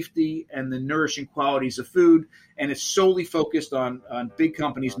the safety and the nourishing qualities of food, and it's solely focused on big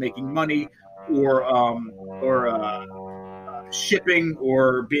companies making money or shipping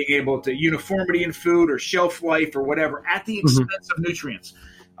or being able to uniformity in food or shelf life or whatever at the expense of nutrients.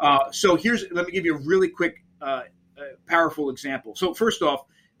 So let me give you a really quick, powerful example. So first off,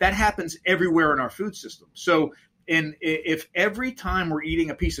 that happens everywhere in our food system. So if every time we're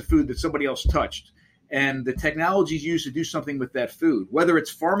eating a piece of food that somebody else touched, and the technologies used to do something with that food, whether it's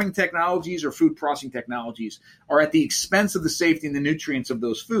farming technologies or food processing technologies, are at the expense of the safety and the nutrients of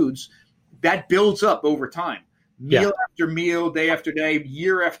those foods, that builds up over time. Meal after meal, day after day,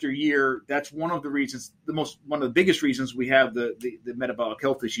 year after year. That's one of the reasons, one of the biggest reasons we have the metabolic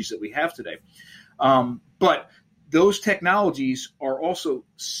health issues that we have today. But those technologies are also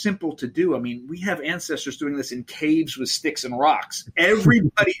simple to do. I mean, we have ancestors doing this in caves with sticks and rocks.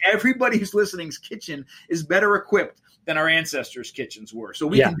 Everybody who's listening's kitchen is better equipped than our ancestors' kitchens were. So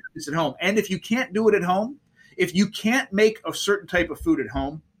we can do this at home. And if you can't do it at home, if you can't make a certain type of food at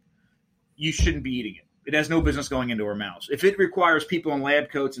home, you shouldn't be eating it. It has no business going into our mouths. If it requires people in lab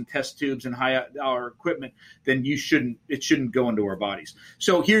coats and test tubes and high-dollar equipment, then it shouldn't go into our bodies.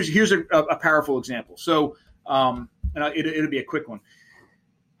 So here's a powerful example. So and it'll be a quick one.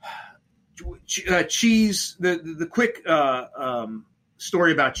 Cheese. The quick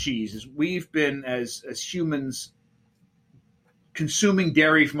story about cheese is we've been as humans consuming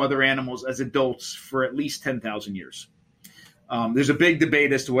dairy from other animals as adults for at least 10,000 years. There's a big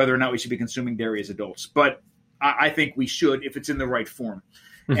debate as to whether or not we should be consuming dairy as adults, but I think we should if it's in the right form.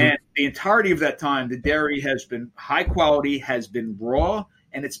 Mm-hmm. And the entirety of that time, the dairy has been high quality, has been raw,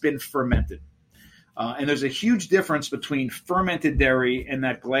 and it's been fermented. And there's a huge difference between fermented dairy and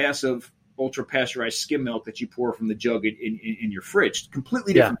that glass of ultra pasteurized skim milk that you pour from the jug in your fridge.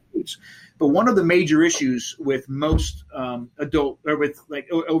 Completely different foods. But one of the major issues with most over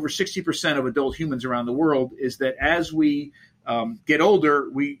 60% of adult humans around the world is that as we get older,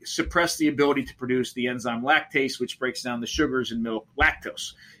 we suppress the ability to produce the enzyme lactase, which breaks down the sugars in milk,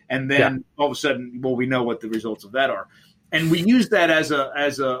 lactose. And then all of a sudden, we know what the results of that are. And we use that as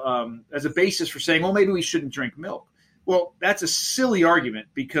a basis for saying, well, maybe we shouldn't drink milk. Well, that's a silly argument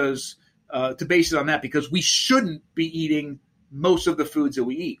because to base it on that, because we shouldn't be eating most of the foods that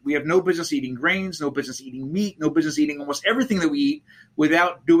we eat. We have no business eating grains, no business eating meat, no business eating almost everything that we eat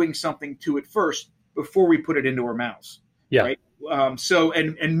without doing something to it first before we put it into our mouths. Yeah. Right. So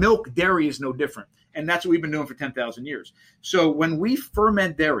milk, dairy is no different. And that's what we've been doing for 10,000 years. So when we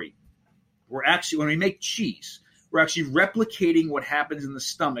ferment dairy, when we make cheese, we're actually replicating what happens in the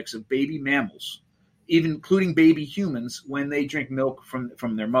stomachs of baby mammals, even including baby humans, when they drink milk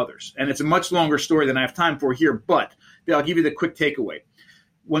from their mothers. And it's a much longer story than I have time for here, but I'll give you the quick takeaway.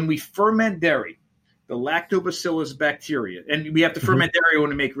 When we ferment dairy, the lactobacillus bacteria, and we have to ferment dairy when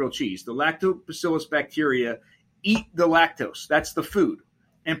we make real cheese, the lactobacillus bacteria eat the lactose, that's the food,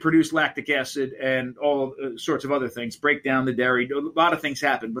 and produce lactic acid and all sorts of other things, break down the dairy. A lot of things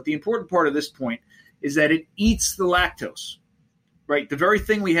happen. But the important part of this point is that it eats the lactose, right? The very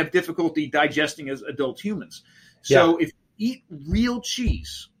thing we have difficulty digesting as adult humans. So if you eat real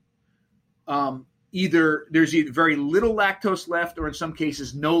cheese, there's either very little lactose left or in some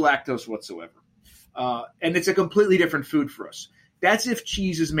cases no lactose whatsoever. And it's a completely different food for us. That's if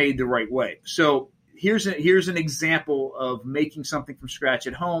cheese is made the right way. So here's an example of making something from scratch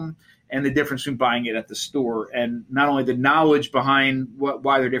at home and the difference between buying it at the store, and not only the knowledge behind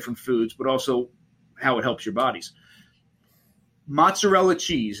why they're different foods, but also how it helps your bodies. Mozzarella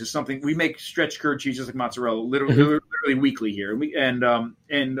cheese is something we make. Stretch curd cheeses like mozzarella literally weekly here, and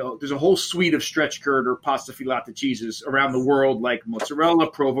there's a whole suite of stretch curd or pasta filata cheeses around the world, like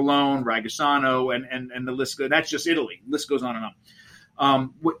mozzarella, provolone, Ragusano, and the list goes. That's just Italy. The list goes on and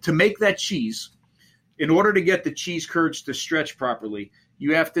on. To make that cheese, in order to get the cheese curds to stretch properly,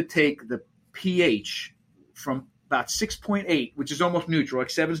 you have to take the pH from about 6.8, which is almost neutral,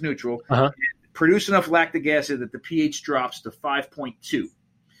 like 7 is neutral, produce enough lactic acid that the pH drops to 5.2.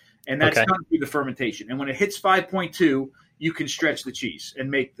 And that's done through the fermentation. And when it hits 5.2, you can stretch the cheese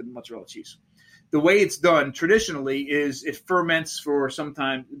and make the mozzarella cheese. The way it's done traditionally is it ferments for some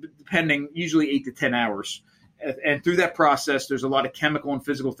time, depending, usually 8 to 10 hours. And through that process, there's a lot of chemical and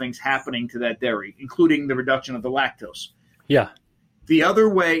physical things happening to that dairy, including the reduction of the lactose. Yeah. The other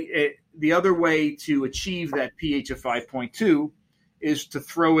way, the other way to achieve that pH of 5.2 is to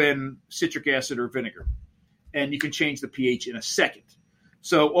throw in citric acid or vinegar, and you can change the pH in a second.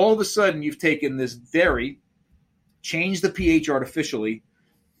 So all of a sudden, you've taken this dairy, changed the pH artificially.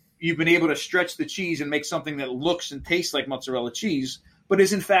 You've been able to stretch the cheese and make something that looks and tastes like mozzarella cheese, but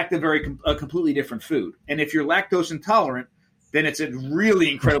is in fact a completely different food. And if you're lactose intolerant, then it's a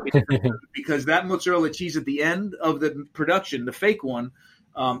really incredibly different food, because that mozzarella cheese at the end of the production, the fake one,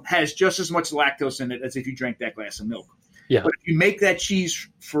 has just as much lactose in it as if you drank that glass of milk. Yeah. But if you make that cheese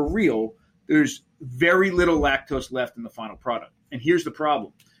for real, there's very little lactose left in the final product. And here's the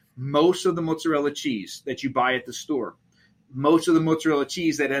problem. Most of the mozzarella cheese that you buy at the store, most of the mozzarella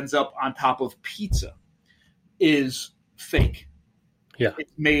cheese that ends up on top of pizza is fake. Yeah.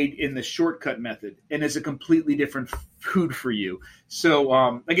 It's made in the shortcut method and is a completely different food for you.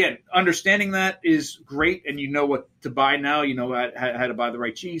 So, again, understanding that is great, and you know what to buy now. You know how to buy the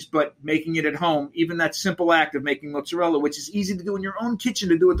right cheese. But making it at home, even that simple act of making mozzarella, which is easy to do in your own kitchen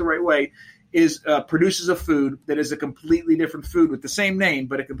to do it the right way, is produces a food that is a completely different food with the same name,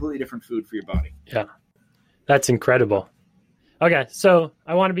 but a completely different food for your body. Yeah, that's incredible. Okay, so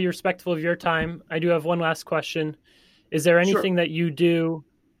I want to be respectful of your time. I do have one last question. Is there anything that you do?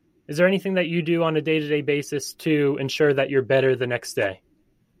 Is there anything that you do on a day-to-day basis to ensure that you're better the next day?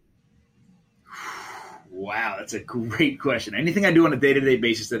 Wow, that's a great question. Anything I do on a day-to-day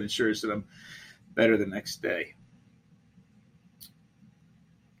basis that ensures that I'm better the next day?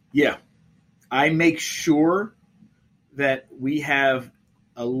 Yeah, I make sure that we have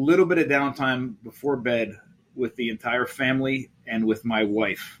a little bit of downtime before bed with the entire family and with my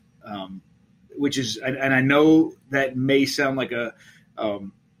wife, which is, and I know that may sound like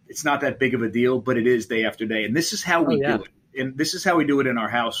it's not that big of a deal, but it is day after day. And this is how we do it. And this is how we do it in our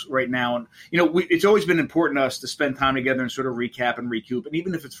house right now. And, it's always been important to us to spend time together and sort of recap and recoup. And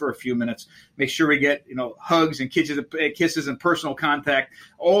even if it's for a few minutes, make sure we get, hugs and kisses and personal contact.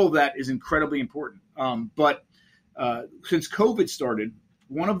 All of that is incredibly important. But since COVID started,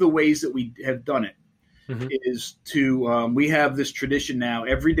 one of the ways that we have done it is to, we have this tradition now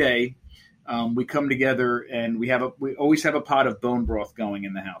every day. We come together and we always have a pot of bone broth going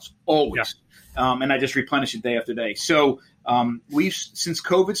in the house, always. Yeah. And I just replenish it day after day. So since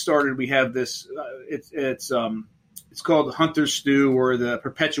COVID started, we have this. It's called Hunter's Stew, or the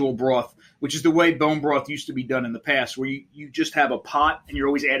perpetual broth, which is the way bone broth used to be done in the past, where you just have a pot and you're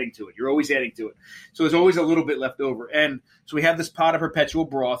always adding to it. So there's always a little bit left over, and so we have this pot of perpetual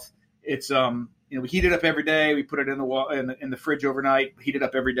broth. It's we heat it up every day. We put it in the fridge overnight, heat it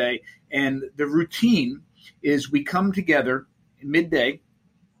up every day. And the routine is we come together midday,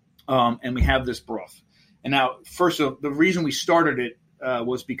 and we have this broth. And now, first of all, the reason we started it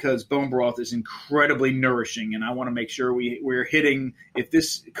was because bone broth is incredibly nourishing. And I want to make sure we're hitting, if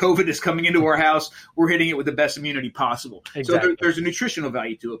this COVID is coming into our house, we're hitting it with the best immunity possible. Exactly. So there's a nutritional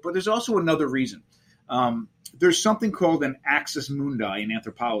value to it. But there's also another reason. There's something called an axis mundi in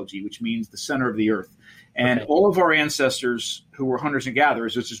anthropology, which means the center of the earth. And all of our ancestors who were hunters and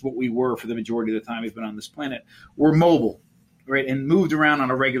gatherers, which is what we were for the majority of the time we've been on this planet, were mobile, right, and moved around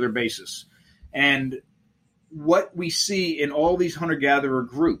on a regular basis. And what we see in all these hunter-gatherer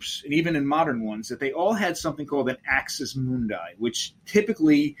groups, and even in modern ones, that they all had something called an axis mundi, which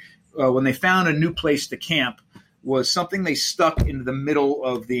typically, when they found a new place to camp, was something they stuck into the middle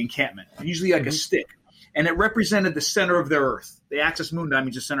of the encampment, usually like a stick. And it represented the center of their earth. The axis mundi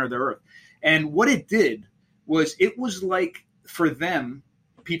means the center of their earth. And what it did was, it was like, for them,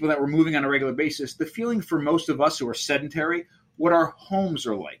 people that were moving on a regular basis, the feeling for most of us who are sedentary, what our homes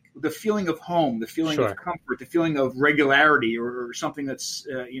are like. The feeling of home, the feeling of comfort, the feeling of regularity, or something that's,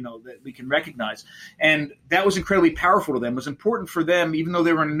 that we can recognize. And that was incredibly powerful to them. It was important for them, even though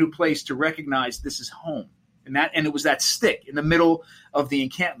they were in a new place, to recognize this is home. And it was that stick in the middle of the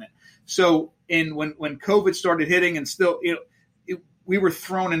encampment. So when COVID started hitting, and still, we were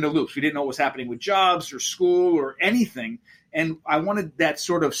thrown into loops. We didn't know what was happening with jobs or school or anything. And I wanted that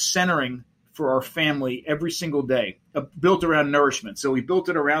sort of centering for our family every single day, built around nourishment. So we built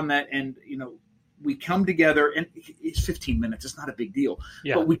it around that, and we come together, and it's 15 minutes. It's not a big deal,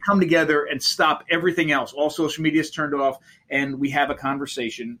 but we come together and stop everything else. All social media is turned off, and we have a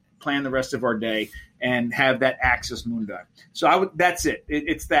conversation, plan the rest of our day, and have that axis mundi. So that's it.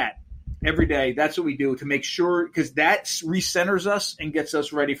 It's that. Every day, that's what we do to make sure, because that recenters us and gets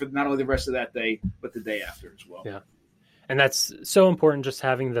us ready for not only the rest of that day, but the day after as well. Yeah. And that's so important, just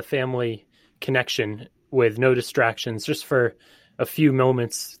having the family connection with no distractions, just for a few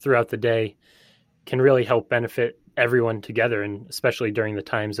moments throughout the day, can really help benefit everyone together, and especially during the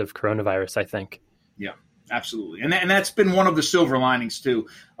times of coronavirus, I think. Yeah, Absolutely. And that's been one of the silver linings too.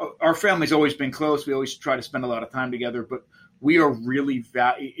 Our family's always been close. We always try to spend a lot of time together, but we are really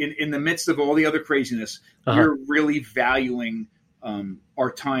in the midst of all the other craziness, we're really valuing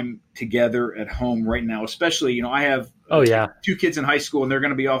our time together at home right now. Especially, I have two kids in high school, and they're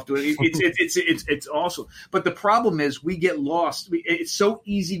going to be off doing it. It's awesome. But the problem is we get lost. It's so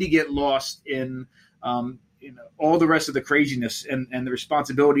easy to get lost in all the rest of the craziness and the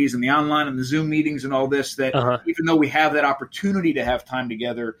responsibilities and the online and the Zoom meetings and all this that even though we have that opportunity to have time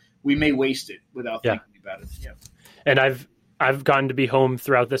together, we may waste it without thinking about it. Yeah. And I've gotten to be home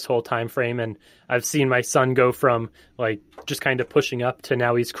throughout this whole time frame, and I've seen my son go from like just kind of pushing up to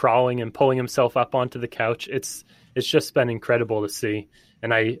now he's crawling and pulling himself up onto the couch. It's just been incredible to see,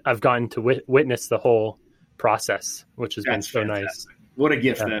 and I've gotten to witness the whole process, which has been so fantastic. Nice. What a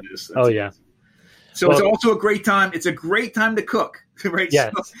gift that is. That's So it's also a great time. It's a great time to cook, right?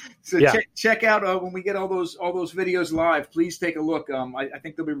 Yes. So check out when we get all those videos live. Please take a look. I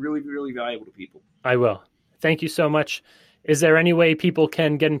think they'll be really, really valuable to people. I will. Thank you so much. Is there any way people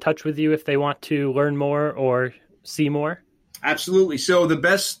can get in touch with you if they want to learn more or see more? Absolutely. So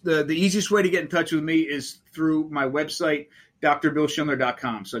the easiest way to get in touch with me is through my website,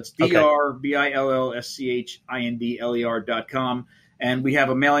 drbillschindler.com. So it's drbillschindler.com. And we have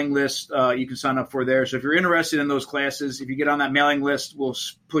a mailing list you can sign up for there. So if you're interested in those classes, if you get on that mailing list, we'll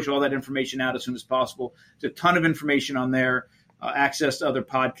push all that information out as soon as possible. There's a ton of information on there, access to other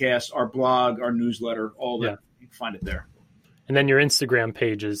podcasts, our blog, our newsletter, all that. You can find it there. And then your Instagram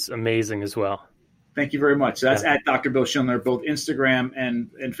page is amazing as well. Thank you very much. So that's at Dr. Bill Schindler, both Instagram and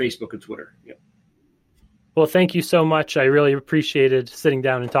Facebook and Twitter. Yep. Well, thank you so much. I really appreciated sitting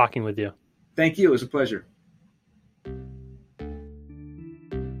down and talking with you. Thank you. It was a pleasure.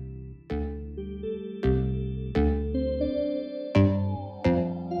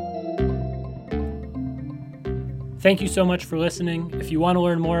 Thank you so much for listening. If you want to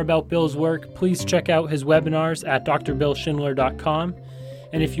learn more about Bill's work, please check out his webinars at drbillschindler.com.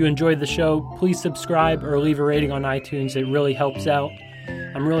 And if you enjoyed the show, please subscribe or leave a rating on iTunes. It really helps out.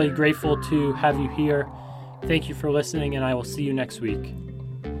 I'm really grateful to have you here. Thank you for listening, and I will see you next week.